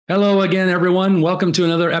Hello again, everyone. Welcome to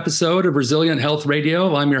another episode of Resilient Health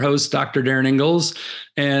Radio. I'm your host, Dr. Darren Ingalls,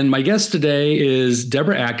 and my guest today is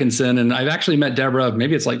Debra Atkinson. And I've actually met Debra,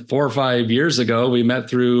 maybe it's like 4 or 5 years ago. We met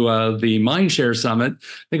through the Mindshare Summit.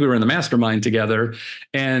 I think we were in the mastermind together.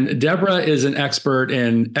 And Debra is an expert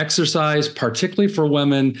in exercise, particularly for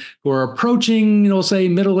women who are approaching, say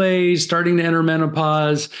middle age, starting to enter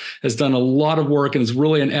menopause, has done a lot of work and is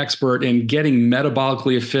really an expert in getting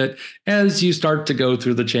metabolically fit as you start to go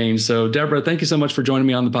through the change. So, Debra, thank you so much for joining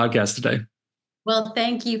me on the podcast today. Well,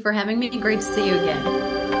 thank you for having me. Great to see you again.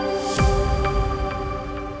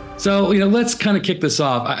 So, let's kind of kick this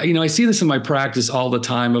off. I see this in my practice all the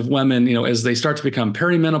time of women, as they start to become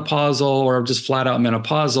perimenopausal or just flat out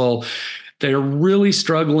menopausal, they're really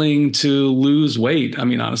struggling to lose weight. I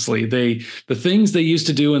mean, honestly, the things they used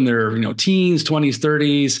to do in their, teens, 20s,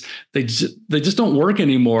 30s, they just don't work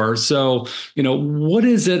anymore. So, what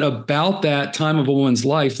is it about that time of a woman's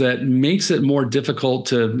life that makes it more difficult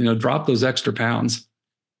to, drop those extra pounds?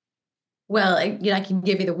 Well, I can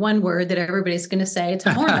give you the one word that everybody's going to say. It's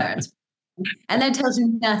hormones. And that tells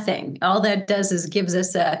you nothing. All that does is gives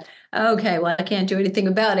us okay, well, I can't do anything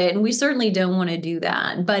about it. And we certainly don't want to do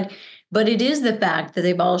that. But it is the fact that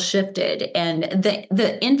they've all shifted. And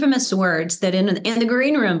the infamous words that in the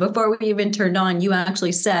green room, before we even turned on, you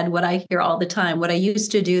actually said what I hear all the time: what I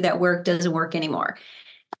used to do that work doesn't work anymore.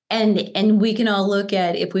 And we can all look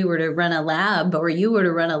at, if we were to run a lab, or you were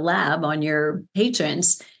to run a lab on your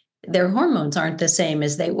patients, their hormones aren't the same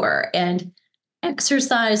as they were. And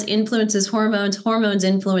exercise influences hormones, hormones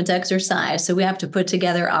influence exercise. So we have to put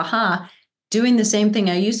together, doing the same thing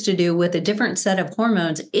I used to do with a different set of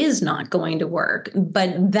hormones is not going to work.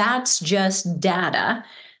 But that's just data.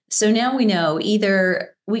 So now we know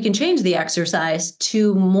either we can change the exercise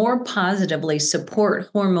to more positively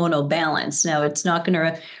support hormonal balance. Now, it's not going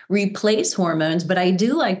to replace hormones, but I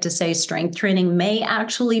do like to say strength training may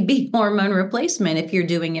actually be hormone replacement if you're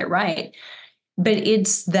doing it right. But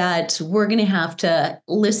it's that we're going to have to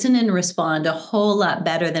listen and respond a whole lot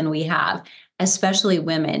better than we have, especially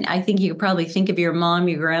women. I think you probably think of your mom,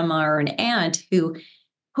 your grandma, or an aunt who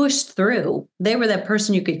pushed through. They were that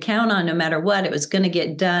person you could count on no matter what. It was going to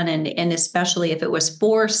get done. And especially if it was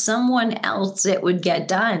for someone else, it would get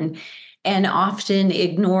done. And often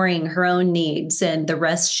ignoring her own needs and the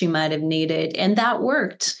rest she might have needed. And that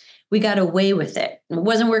worked. We got away with it. It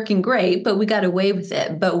wasn't working great, but we got away with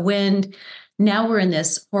it. But when now we're in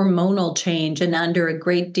this hormonal change and under a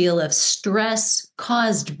great deal of stress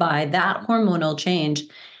caused by that hormonal change,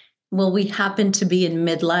 well, we happen to be in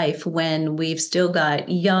midlife when we've still got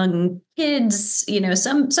young kids.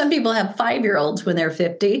 Some people have 5-year-olds when they're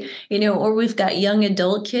 50, or we've got young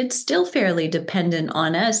adult kids still fairly dependent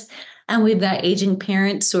on us. And we've got aging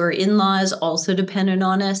parents or in-laws also dependent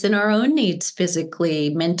on us, and our own needs physically,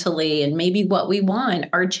 mentally, and maybe what we want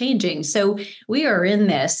are changing. So we are in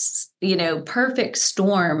this, perfect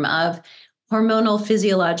storm of hormonal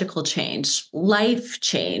physiological change, life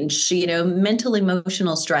change, mental,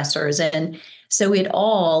 emotional stressors. And so it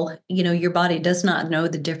all, your body does not know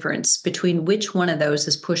the difference between which one of those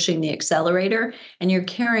is pushing the accelerator, and you're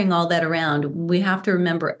carrying all that around. We have to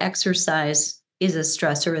remember exercise is a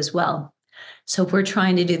stressor as well. So if we're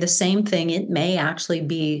trying to do the same thing, it may actually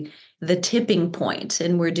be the tipping point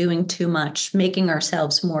and we're doing too much, making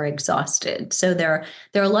ourselves more exhausted. So there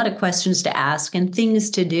are a lot of questions to ask and things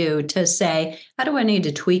to do to say, how do I need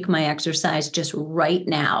to tweak my exercise just right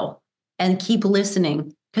now? And keep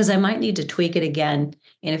listening, because I might need to tweak it again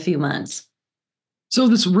in a few months. So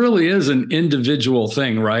this really is an individual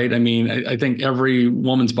thing, right? I mean, I think every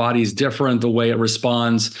woman's body is different, the way it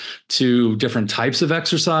responds to different types of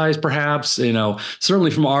exercise, perhaps, certainly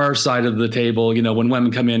from our side of the table, when women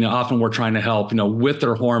come in, often we're trying to help, with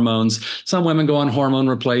their hormones. Some women go on hormone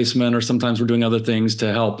replacement, or sometimes we're doing other things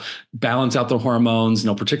to help balance out their hormones,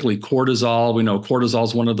 particularly cortisol. We know cortisol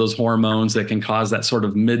is one of those hormones that can cause that sort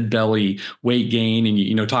of mid-belly weight gain.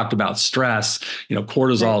 And, talked about stress,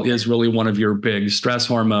 cortisol is really one of your big stress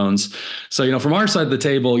hormones. So, from our side of the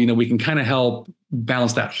table, we can kind of help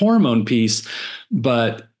balance that hormone piece.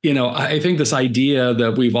 But, I think this idea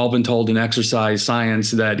that we've all been told in exercise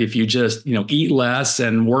science that if you just, eat less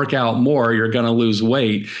and work out more, you're going to lose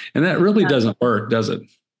weight. And that really doesn't work, does it?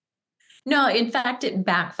 No, in fact, it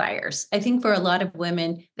backfires. I think for a lot of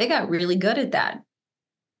women, they got really good at that.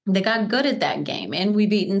 They got good at that game. And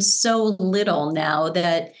we've eaten so little now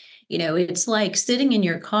that it's like sitting in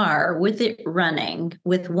your car with it running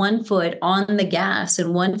with one foot on the gas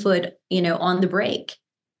and one foot, on the brake.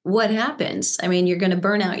 What happens? I mean, you're going to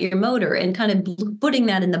burn out your motor, and kind of putting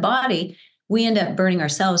that in the body, we end up burning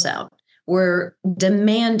ourselves out. we're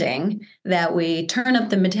demanding that we turn up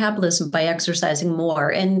the metabolism by exercising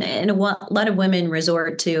more. And a lot of women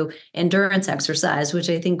resort to endurance exercise, which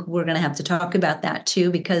I think we're going to have to talk about that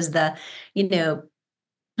too, because you know,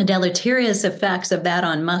 the deleterious effects of that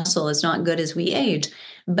on muscle is not good as we age.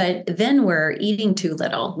 But then we're eating too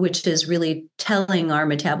little, which is really telling our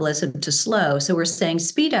metabolism to slow. So we're saying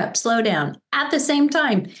speed up, slow down at the same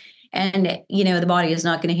time. And, the body is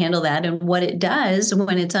not going to handle that. And what it does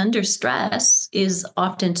when it's under stress is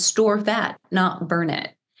often store fat, not burn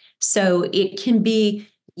it. So it can be,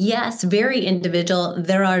 yes, very individual.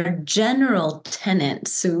 There are general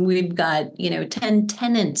tenets. So we've got, 10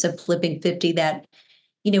 tenets of flipping 50 that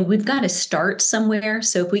we've got to start somewhere.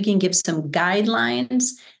 So if we can give some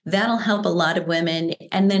guidelines, that'll help a lot of women.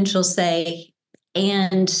 And then she'll say,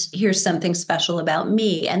 and here's something special about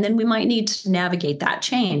me. And then we might need to navigate that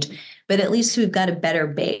change, but at least we've got a better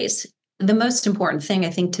base. The most important thing I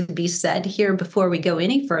think to be said here before we go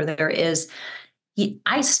any further is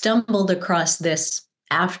I stumbled across this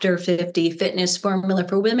after 50 fitness formula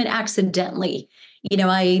for women accidentally.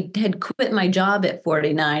 I had quit my job at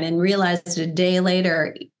 49 and realized a day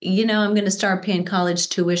later, I'm going to start paying college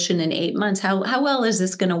tuition in 8 months. How well is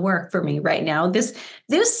this going to work for me right now? This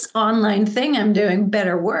online thing I'm doing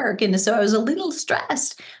better work. And so I was a little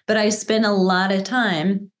stressed, but I spent a lot of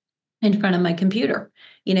time in front of my computer,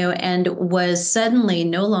 and was suddenly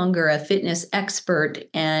no longer a fitness expert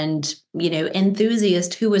and,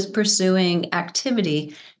 enthusiast who was pursuing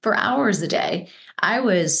activity for hours a day. I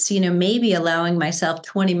was, maybe allowing myself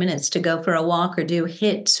 20 minutes to go for a walk or do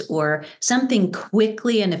HIIT or something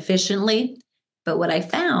quickly and efficiently. But what I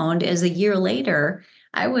found is a year later,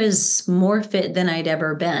 I was more fit than I'd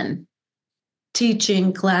ever been,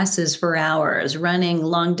 teaching classes for hours, running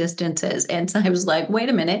long distances. And so I was like, wait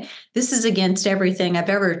a minute, this is against everything I've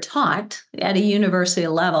ever taught at a university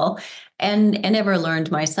level and ever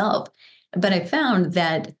learned myself. But I found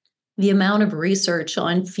that the amount of research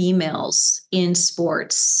on females in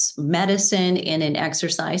sports medicine and in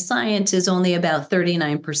exercise science is only about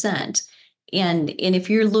 39%. And if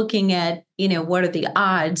you're looking at, what are the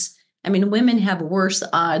odds? I mean, women have worse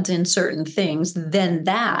odds in certain things than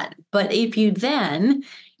that. But if you then,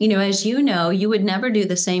 as you would never do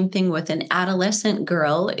the same thing with an adolescent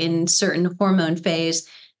girl in certain hormone phase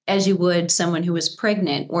as you would someone who was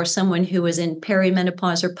pregnant or someone who was in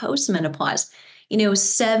perimenopause or postmenopause.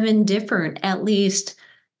 7 different, at least,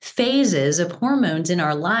 phases of hormones in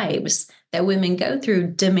our lives that women go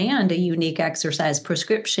through demand a unique exercise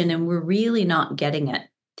prescription, and we're really not getting it.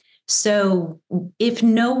 So if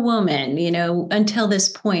no woman, until this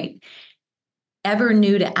point ever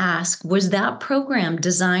knew to ask, was that program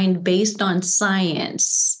designed based on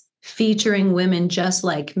science, featuring women just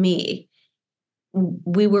like me?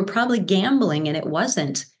 We were probably gambling and it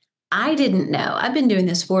wasn't. I didn't know. I've been doing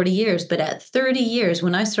this 40 years, but at 30 years,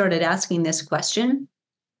 when I started asking this question,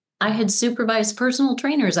 I had supervised personal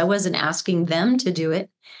trainers. I wasn't asking them to do it.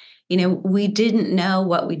 We didn't know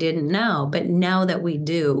what we didn't know, but now that we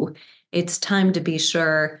do, it's time to be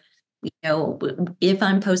sure, if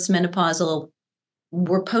I'm postmenopausal,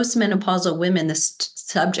 we're postmenopausal women, the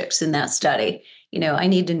subjects in that study. I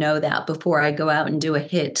need to know that before I go out and do a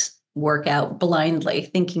HIIT workout blindly,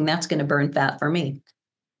 thinking that's going to burn fat for me.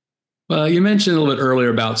 Well, you mentioned a little bit earlier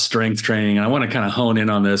about strength training, and I want to kind of hone in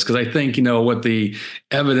on this because I think, what the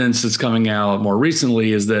evidence that's coming out more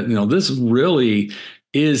recently is that, this really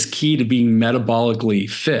is key to being metabolically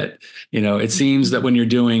fit. It seems that when you're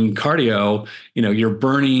doing cardio, you're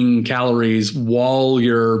burning calories while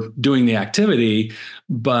you're doing the activity,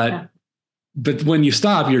 but when you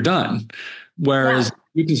stop, you're done. Whereas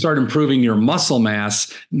you can start improving your muscle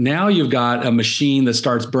mass. Now you've got a machine that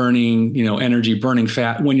starts burning, energy, burning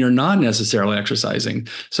fat when you're not necessarily exercising.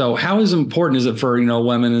 So how important is it for,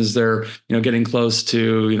 women as they're, getting close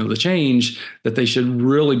to, the change, that they should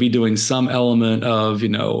really be doing some element of,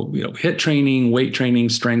 HIIT training, weight training,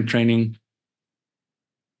 strength training?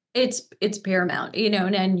 It's paramount,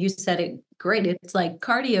 and you said it great. It's like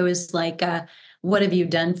cardio is like, what have you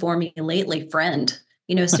done for me lately, friend?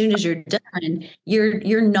 As soon as you're done,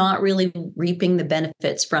 you're not really reaping the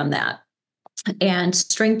benefits from that. And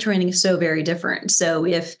strength training is so very different. So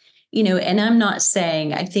if, and I'm not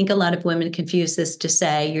saying, I think a lot of women confuse this to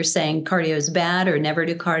say you're saying cardio is bad or never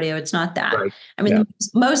do cardio. It's not that. Right. I mean, the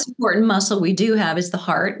most important muscle we do have is the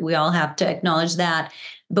heart. We all have to acknowledge that.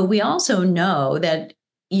 But we also know that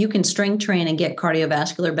you can strength train and get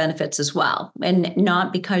cardiovascular benefits as well. And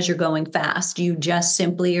not because you're going fast, you just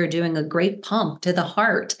simply are doing a great pump to the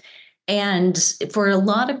heart. And for a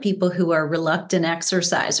lot of people who are reluctant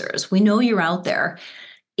exercisers, we know you're out there.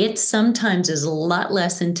 it sometimes is a lot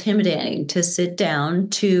less intimidating to sit down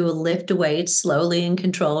to lift weights slowly and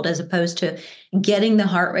controlled, as opposed to getting the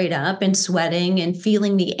heart rate up and sweating and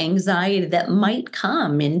feeling the anxiety that might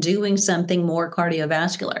come in doing something more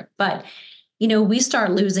cardiovascular. But we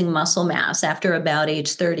start losing muscle mass after about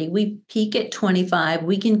age 30. We peak at 25.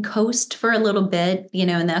 We can coast for a little bit,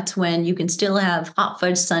 and that's when you can still have hot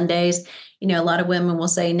fudge sundaes. A lot of women will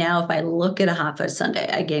say, now, if I look at a hot fudge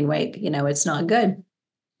sundae, I gain weight. It's not good.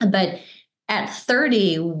 But at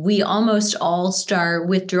 30, we almost all start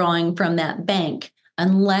withdrawing from that bank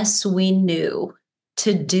unless we knew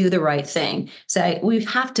to do the right thing. So we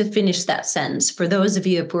have to finish that sentence. For those of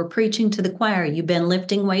you, if we're preaching to the choir, you've been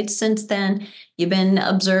lifting weights since then, you've been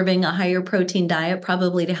observing a higher protein diet,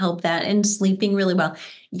 probably to help that, and sleeping really well,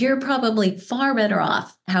 you're probably far better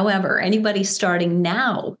off. However, anybody starting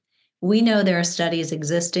now, we know there are studies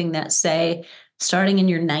existing that say starting in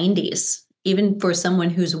your 90s, even for someone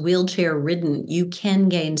who's wheelchair ridden, you can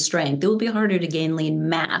gain strength. It will be harder to gain lean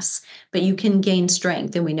mass, but you can gain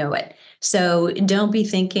strength, and we know it. So don't be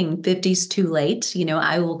thinking 50's too late.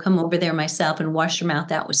 I will come over there myself and wash your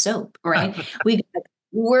mouth out with soap, right?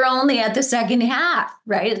 We're only at the second half,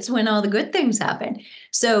 right? It's when all the good things happen.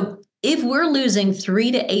 So if we're losing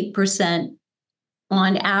 3 to 8%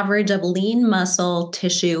 on average of lean muscle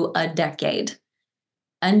tissue a decade,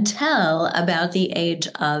 until about the age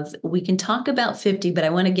of, we can talk about 50, but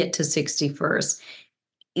I want to get to 60 first.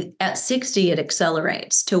 At 60, it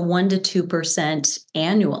accelerates to 1 to 2%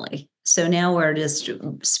 annually. So now we're just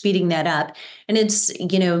speeding that up. And it's,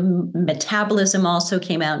 metabolism also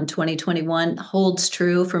came out in 2021, holds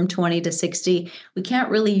true from 20 to 60. We can't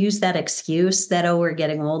really use that excuse that, oh, we're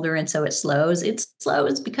getting older and so it slows. It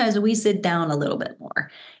slows because we sit down a little bit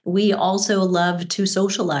more. We also love to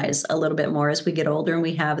socialize a little bit more as we get older, and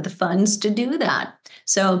we have the funds to do that.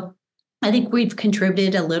 So I think we've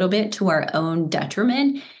contributed a little bit to our own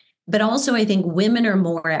detriment, but also I think women are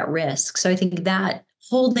more at risk. So I think that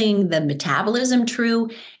holding the metabolism true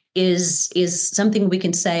is something we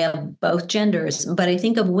can say of both genders. But I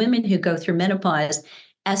think of women who go through menopause,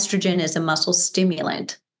 estrogen is a muscle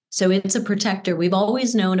stimulant. So it's a protector. We've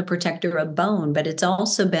always known a protector of bone, but it's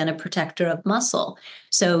also been a protector of muscle.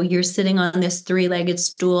 So you're sitting on this three-legged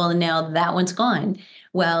stool and now that one's gone.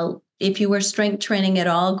 Well, if you were strength training at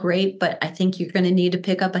all, great, but I think you're going to need to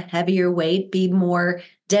pick up a heavier weight, be more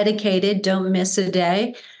dedicated, don't miss a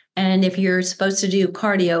day. And if you're supposed to do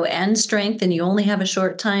cardio and strength and you only have a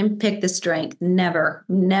short time, pick the strength. Never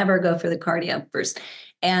go for the cardio first.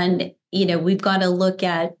 And, we've got to look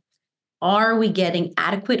at, are we getting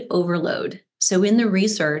adequate overload? So in the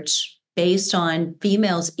research, based on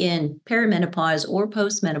females in perimenopause or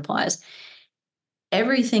postmenopause,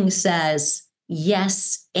 everything says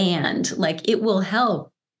yes, and like it will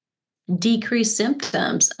help decrease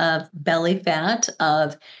symptoms of belly fat,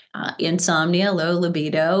 of insomnia, low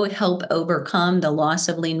libido, help overcome the loss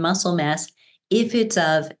of lean muscle mass if it's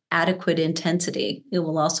of adequate intensity. It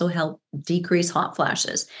will also help decrease hot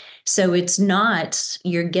flashes. So it's not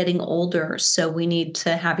you're getting older, so we need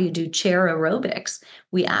to have you do chair aerobics.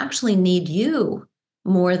 We actually need you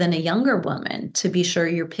more than a younger woman to be sure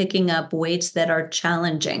you're picking up weights that are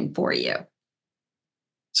challenging for you.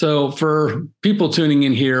 So for people tuning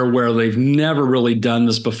in here where they've never really done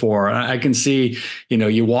this before, I can see,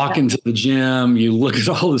 you walk into the gym, you look at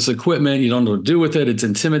all this equipment, you don't know what to do with it. It's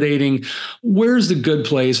intimidating. Where's the good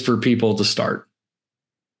place for people to start?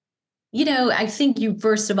 I think you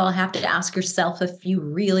first of all have to ask yourself a few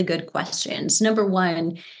really good questions. Number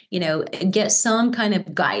one, get some kind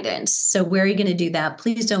of guidance. So where are you going to do that?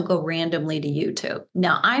 Please don't go randomly to YouTube.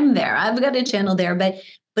 Now I'm there. I've got a channel there,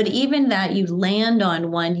 but even that, you land on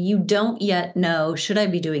one, you don't yet know, should I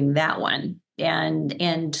be doing that one? And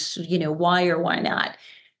why or why not?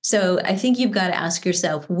 So I think you've got to ask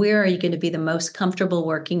yourself, where are you going to be the most comfortable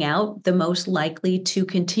working out, the most likely to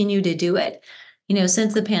continue to do it?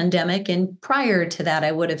 Since the pandemic, and prior to that,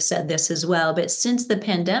 I would have said this as well, but since the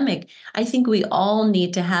pandemic, I think we all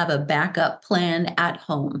need to have a backup plan at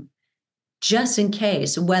home, just in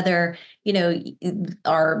case, whether,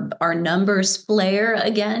 our numbers flare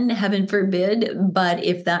again, heaven forbid. But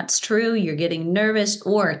if that's true, you're getting nervous,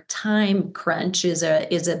 or time crunch is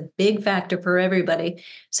a big factor for everybody,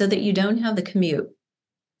 so that you don't have the commute.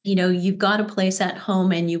 You've got a place at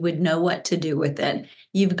home and you would know what to do with it.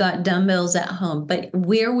 You've got dumbbells at home, but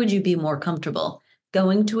where would you be more comfortable?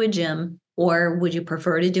 Going to a gym, Or would you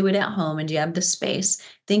prefer to do it at home and do you have the space?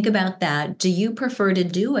 Think about that. Do you prefer to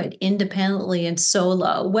do it independently and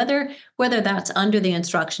solo? Whether that's under the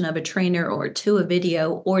instruction of a trainer or to a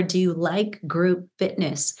video, or do you like group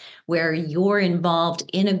fitness where you're involved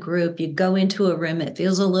in a group, you go into a room, it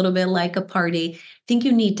feels a little bit like a party. I think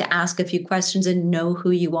you need to ask a few questions and know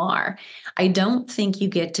who you are. I don't think you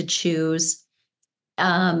get to choose.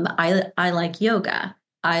 I like yoga.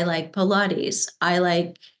 I like Pilates. I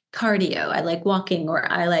like cardio. I like walking,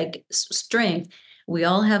 or I like strength. We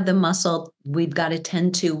all have the muscle we've got to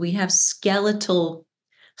tend to. We have skeletal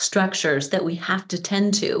structures that we have to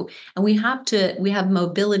tend to, and we have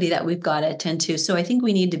mobility that we've got to attend to. So I think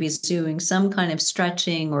we need to be doing some kind of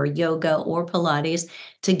stretching or yoga or Pilates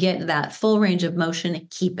to get that full range of motion and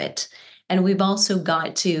keep it. And we've also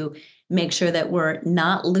got to make sure that we're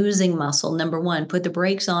not losing muscle. Number one, put the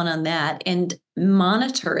brakes on that and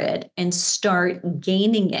monitor it and start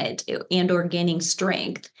gaining it and or gaining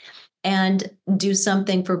strength, and do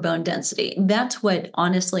something for bone density. That's what,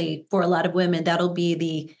 honestly, for a lot of women, that'll be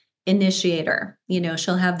the initiator.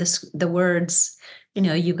 She'll have the words,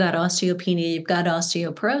 you've got osteopenia, you've got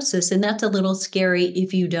osteoporosis, and that's a little scary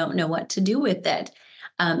if you don't know what to do with it.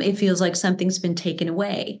 It feels like something's been taken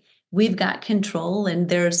away. We've got control, and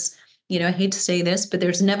there's, I hate to say this, but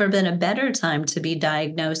there's never been a better time to be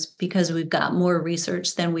diagnosed, because we've got more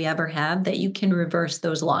research than we ever have that you can reverse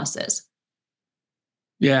those losses.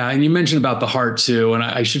 Yeah, and you mentioned about the heart too, and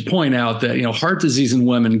I should point out that heart disease in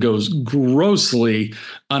women goes grossly Yeah.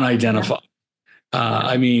 unidentified. Yeah.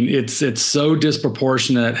 I mean, it's so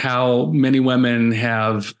disproportionate how many women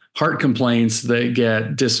have heart complaints that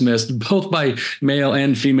get dismissed both by male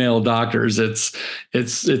and female doctors. It's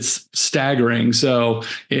staggering. So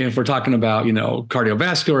if we're talking about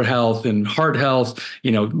cardiovascular health and heart health,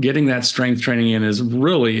 getting that strength training in is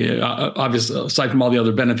really obvious. Aside from all the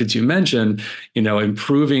other benefits you mentioned,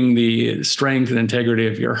 improving the strength and integrity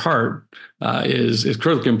of your heart is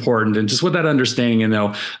critically important. And just with that understanding,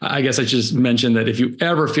 I guess I just mentioned that if you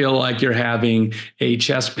ever feel like you're having a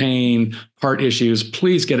chest pain, heart issues,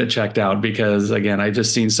 please get it checked out, because again, I've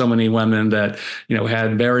just seen so many women that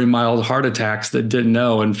had very mild heart attacks that didn't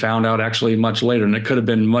know and found out actually much later, and it could have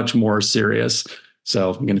been much more serious.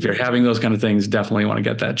 So again, if you're having those kind of things, definitely want to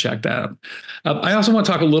get that checked out. I also want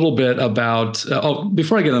to talk a little bit about,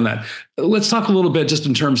 before I get on that, let's talk a little bit just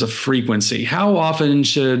in terms of frequency. How often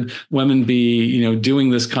should women be, doing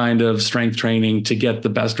this kind of strength training to get the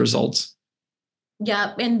best results?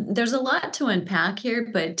 Yeah, and there's a lot to unpack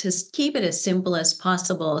here, but to keep it as simple as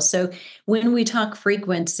possible. So when we talk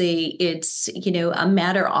frequency, it's, a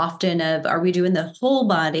matter often of, are we doing the whole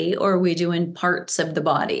body or are we doing parts of the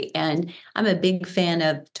body? And I'm a big fan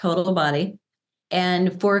of total body.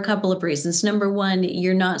 And for a couple of reasons. Number one,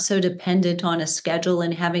 you're not so dependent on a schedule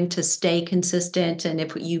and having to stay consistent. And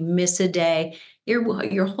if you miss a day,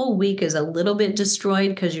 your whole week is a little bit destroyed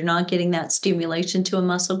because you're not getting that stimulation to a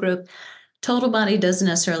muscle group. Total body doesn't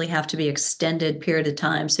necessarily have to be extended period of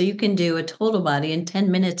time. So you can do a total body in 10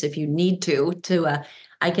 minutes if you need to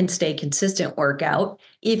I can stay consistent workout.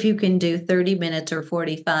 If you can do 30 minutes or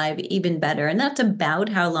 45, even better. And that's about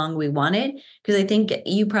how long we want it. Because I think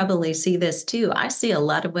you probably see this too. I see a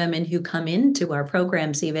lot of women who come into our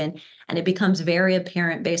programs even, and it becomes very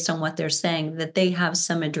apparent based on what they're saying that they have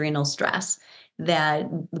some adrenal stress, that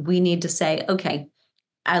we need to say, okay,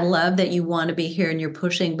 I love that you want to be here and you're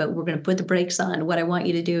pushing, but we're going to put the brakes on. What I want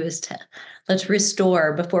you to do is let's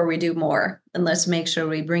restore before we do more. And let's make sure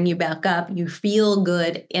we bring you back up. You feel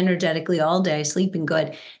good energetically all day, sleeping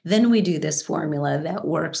good. Then we do this formula that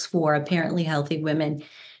works for apparently healthy women.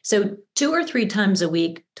 So 2 or 3 times a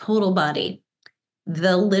week, total body.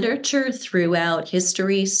 The literature throughout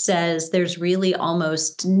history says there's really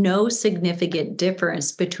almost no significant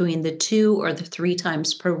difference between the 2 or the 3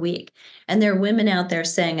 times per week. And there are women out there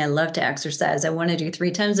saying, I love to exercise. I want to do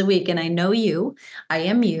 3 times a week. And I know you, I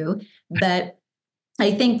am you, but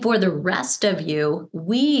I think for the rest of you,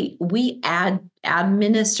 we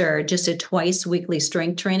administer just a twice weekly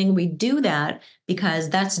strength training. We do that because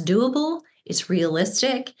that's doable. It's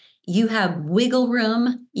realistic. You have wiggle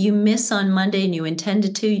room. You miss on Monday and you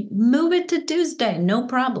intended to move it to Tuesday. No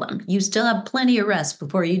problem. You still have plenty of rest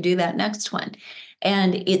before you do that next one.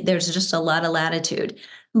 And there's just a lot of latitude.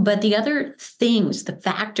 But the other things, the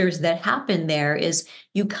factors that happen there is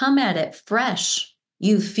you come at it fresh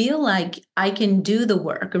You feel like I can do the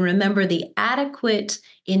work. And remember, the adequate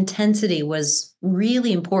intensity was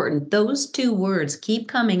really important. Those two words keep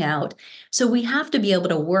coming out. So we have to be able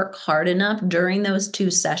to work hard enough during those 2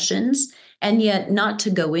 sessions and yet not to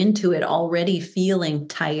go into it already feeling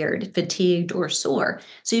tired, fatigued, or sore.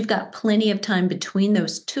 So you've got plenty of time between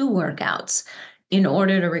those 2 workouts in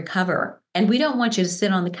order to recover. And we don't want you to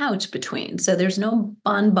sit on the couch between. So there's no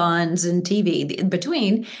bonbons and TV in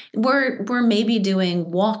between. We're maybe doing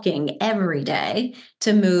walking every day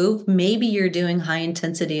to move. Maybe you're doing high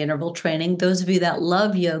intensity interval training. Those of you that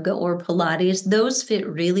love yoga or Pilates, those fit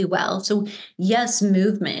really well. So yes,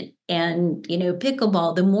 movement and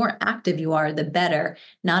pickleball, the more active you are, the better.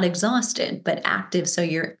 Not exhausted, but active so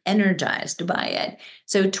you're energized by it.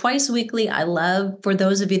 So twice weekly, I love. For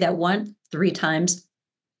those of you that want 3 times,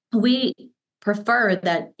 we prefer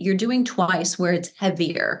that you're doing twice where it's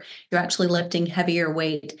heavier. You're actually lifting heavier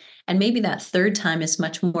weight. And maybe that third time is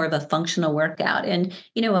much more of a functional workout. And,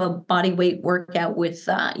 a body weight workout with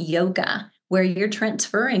yoga, where you're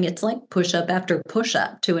transferring, it's like push up after push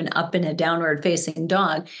up to an up and a downward facing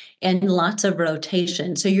dog and lots of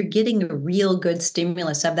rotation. So you're getting a real good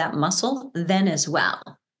stimulus of that muscle then as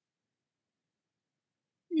well.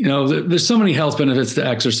 There's so many health benefits to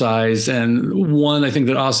exercise. And one I think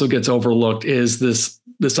that also gets overlooked is this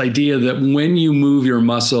idea that when you move your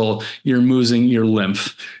muscle, you're moving your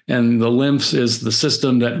lymph. And the lymph is the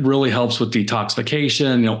system that really helps with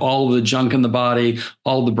detoxification. All of the junk in the body,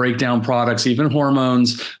 all the breakdown products, even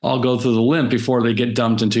hormones, all go through the lymph before they get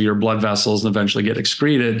dumped into your blood vessels and eventually get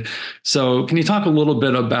excreted. So can you talk a little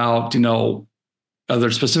bit about, are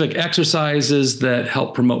there specific exercises that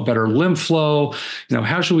help promote better lymph flow?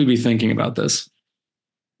 How should we be thinking about this?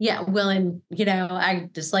 Yeah, well, and I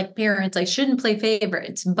just like parents, I shouldn't play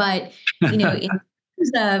favorites, but in terms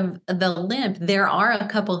of the lymph, there are a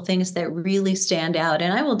couple of things that really stand out.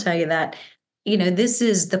 And I will tell you that, this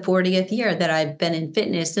is the 40th year that I've been in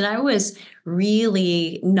fitness, and I was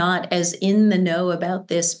really not as in the know about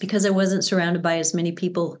this because I wasn't surrounded by as many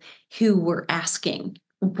people who were asking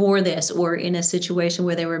for this, or in a situation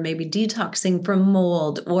where they were maybe detoxing from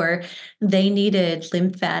mold, or they needed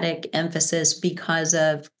lymphatic emphasis because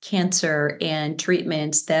of cancer and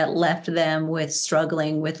treatments that left them with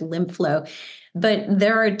struggling with lymph flow. But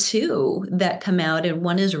there are two that come out, and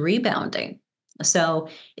one is rebounding. So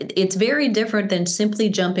it's very different than simply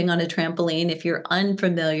jumping on a trampoline. If you're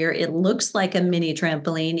unfamiliar, it looks like a mini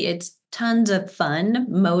trampoline. It's tons of fun.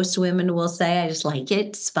 Most women will say, I just like it.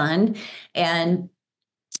 It's fun. And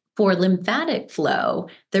for lymphatic flow,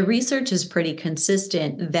 the research is pretty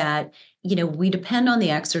consistent that we depend on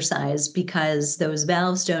the exercise because those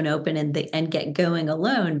valves don't open and get going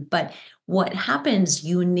alone. But what happens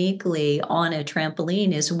uniquely on a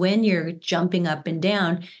trampoline is when you're jumping up and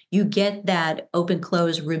down, you get that open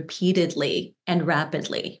close repeatedly and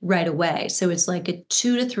rapidly right away. So it's like a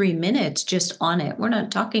 2 to 3 minutes just on it. We're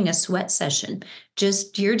not talking a sweat session.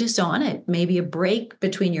 You're just on it. Maybe a break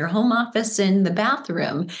between your home office and the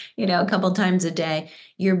bathroom, a couple times a day.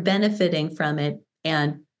 You're benefiting from it.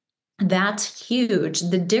 And that's huge.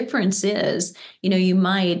 The difference is, you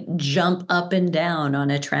might jump up and down on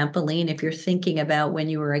a trampoline if you're thinking about when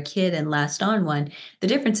you were a kid and last on one. The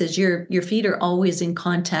difference is your feet are always in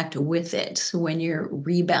contact with it when you're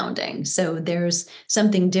rebounding. So there's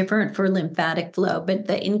something different for lymphatic flow, but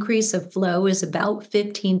the increase of flow is about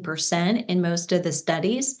 15% in most of the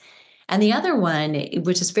studies. And the other one,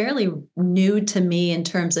 which is fairly new to me in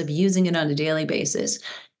terms of using it on a daily basis,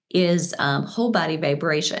 is whole body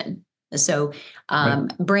vibration. So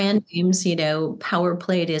brand names, Power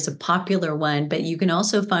Plate is a popular one, but you can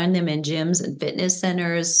also find them in gyms and fitness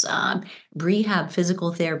centers. Rehab,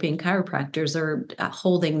 physical therapy, and chiropractors are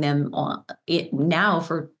holding them on it now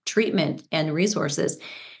for treatment and resources.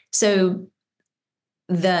 So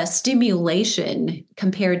the stimulation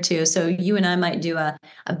compared to, so you and I might do a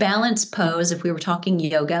balance pose if we were talking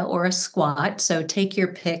yoga, or a squat. So take your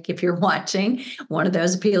pick if you're watching. One of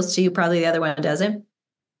those appeals to you, probably the other one doesn't.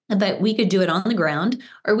 But we could do it on the ground,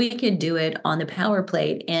 or we could do it on the power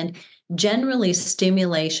plate. And generally,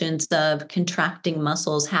 stimulations of contracting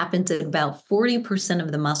muscles happens at about 40%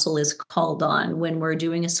 of the muscle is called on when we're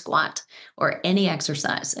doing a squat or any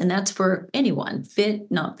exercise. And that's for anyone,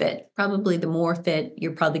 fit, not fit. Probably the more fit,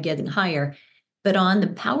 you're probably getting higher. But on the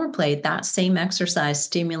power plate, that same exercise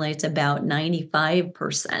stimulates about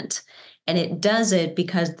 95%. And it does it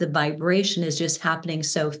because the vibration is just happening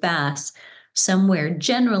so fast. Somewhere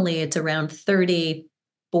generally it's around 30,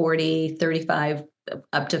 40, 35,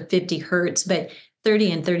 up to 50 hertz, but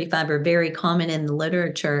 30 and 35 are very common in the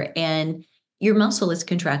literature, and your muscle is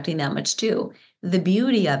contracting that much too. the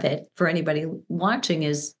beauty of it for anybody watching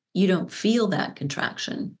is you don't feel that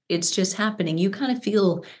contraction. It's just happening. You kind of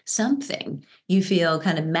feel something. You feel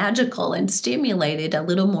kind of magical and stimulated, a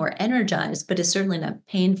little more energized, but it's certainly not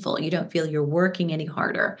painful. You don't feel you're working any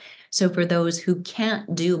harder. So for those who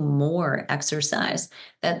can't do more exercise,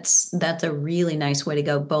 that's a really nice way to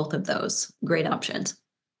go. Both of those great options.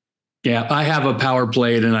 Yeah, I have a power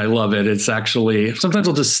plate and I love it. It's actually, sometimes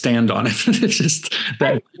I'll just stand on it. It's just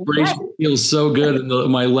that Yes. vibration feels so good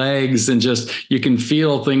in my legs, and just you can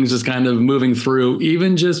feel things just kind of moving through,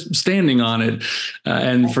 even just standing on it.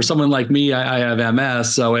 And for someone like me, I have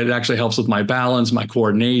MS, so it actually helps with my balance, my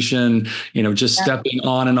coordination, just stepping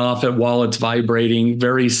on and off it while it's vibrating.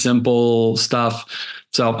 Very simple stuff.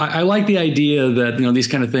 So I like the idea that, these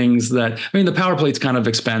kind of things that, the power plate's kind of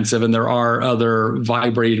expensive and there are other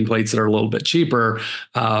vibrating plates that are a little bit cheaper.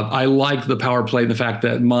 I like the power plate and the fact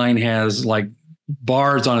that mine has like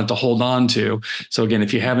bars on it to hold on to. So again,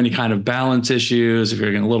 if you have any kind of balance issues, if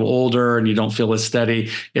you're getting a little older and you don't feel as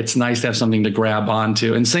steady, it's nice to have something to grab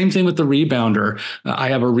onto. And same thing with the rebounder. I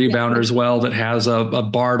have a rebounder as well that has a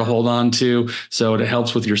bar to hold on to. So it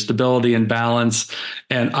helps with your stability and balance.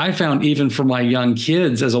 And I found even for my young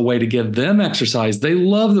kids, as a way to give them exercise, they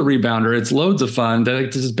love the rebounder. It's loads of fun. They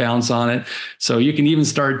like to just bounce on it. So you can even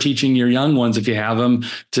start teaching your young ones, if you have them,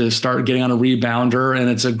 to start getting on a rebounder. And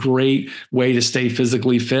it's a great way to stay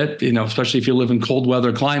physically fit, especially if you live in cold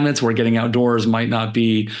weather climates where getting outdoors might not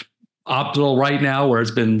be optimal right now, where it's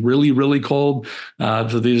been really, really cold.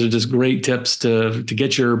 So these are just great tips to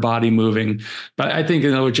get your body moving. But I think,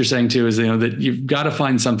 what you're saying too is, that you've got to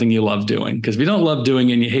find something you love doing, because if you don't love doing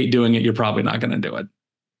it and you hate doing it, you're probably not going to do it.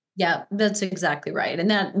 Yeah, that's exactly right. And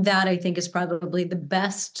that I think is probably the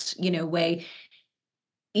best, way.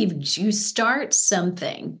 If you start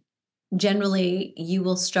something, generally you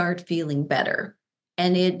will start feeling better.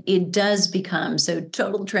 And it does become, so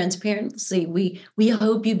total transparency, we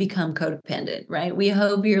hope you become codependent, right? We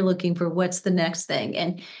hope you're looking for what's the next thing.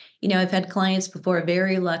 And I've had clients before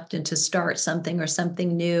very reluctant to start something or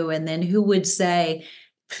something new, and then who would say,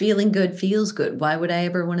 feeling good feels good, why would I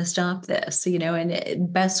ever want to stop this?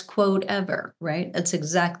 And best quote ever, right? That's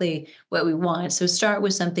exactly what we want. So start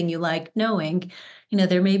with something you like, knowing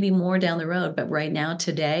there may be more down the road, but right now,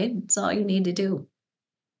 today, it's all you need to do.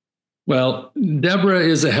 Well, Debra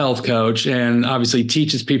is a health coach and obviously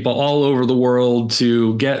teaches people all over the world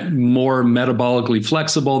to get more metabolically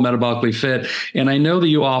flexible, metabolically fit. And I know that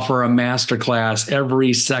you offer a masterclass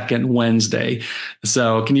every second Wednesday.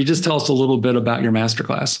 So can you just tell us a little bit about your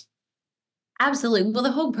masterclass? Absolutely. Well,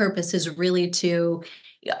 the whole purpose is really to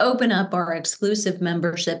open up our exclusive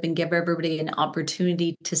membership and give everybody an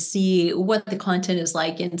opportunity to see what the content is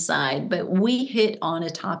like inside. But we hit on a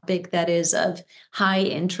topic that is of high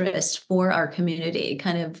interest for our community,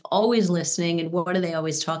 kind of always listening and what are they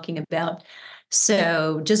always talking about.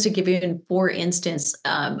 So just to give you, for instance,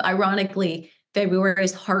 ironically, February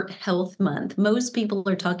is Heart Health Month. Most people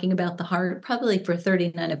are talking about the heart probably for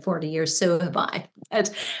 39 to 40 years. So have I.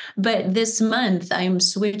 But this month, I'm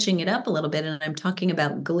switching it up a little bit and I'm talking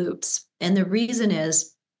about glutes. And the reason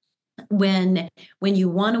is when you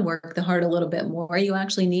want to work the heart a little bit more, you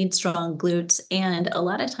actually need strong glutes. And a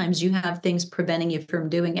lot of times you have things preventing you from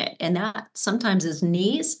doing it. And that sometimes is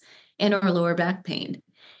knees and or lower back pain.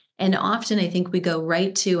 And often I think we go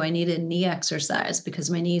right to, I need a knee exercise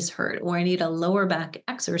because my knees hurt, or I need a lower back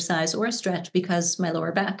exercise or a stretch because my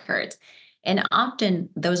lower back hurts. And often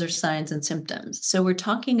those are signs and symptoms. So we're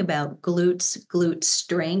talking about glutes, glute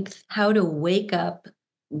strength, how to wake up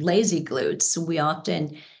lazy glutes. We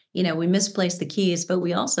often, we misplace the keys, but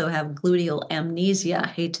we also have gluteal amnesia. I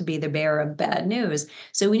hate to be the bearer of bad news.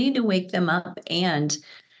 So we need to wake them up. And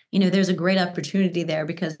there's a great opportunity there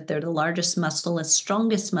because they're the largest muscle, the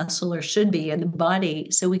strongest muscle, or should be, in the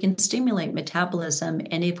body. So we can stimulate metabolism.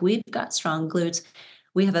 And if we've got strong glutes,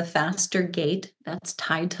 we have a faster gait that's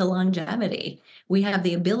tied to longevity. We have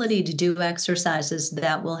the ability to do exercises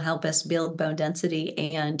that will help us build bone density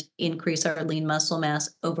and increase our lean muscle mass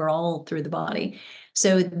overall through the body.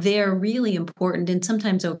 So they're really important and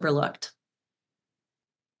sometimes overlooked.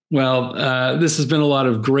 Well, this has been a lot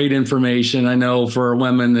of great information. I know for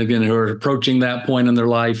women, again, who are approaching that point in their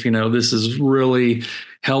life, this is really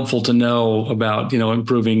helpful to know about,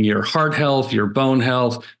 improving your heart health, your bone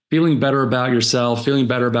health, feeling better about yourself, feeling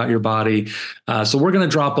better about your body. So we're going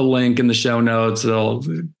to drop a link in the show notes. It'll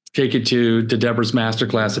take you to Debra's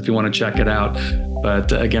masterclass if you want to check it out.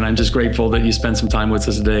 But again, I'm just grateful that you spent some time with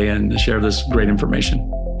us today and share this great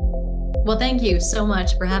information. Well, thank you so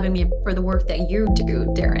much for having me, for the work that you do,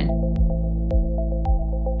 Darren.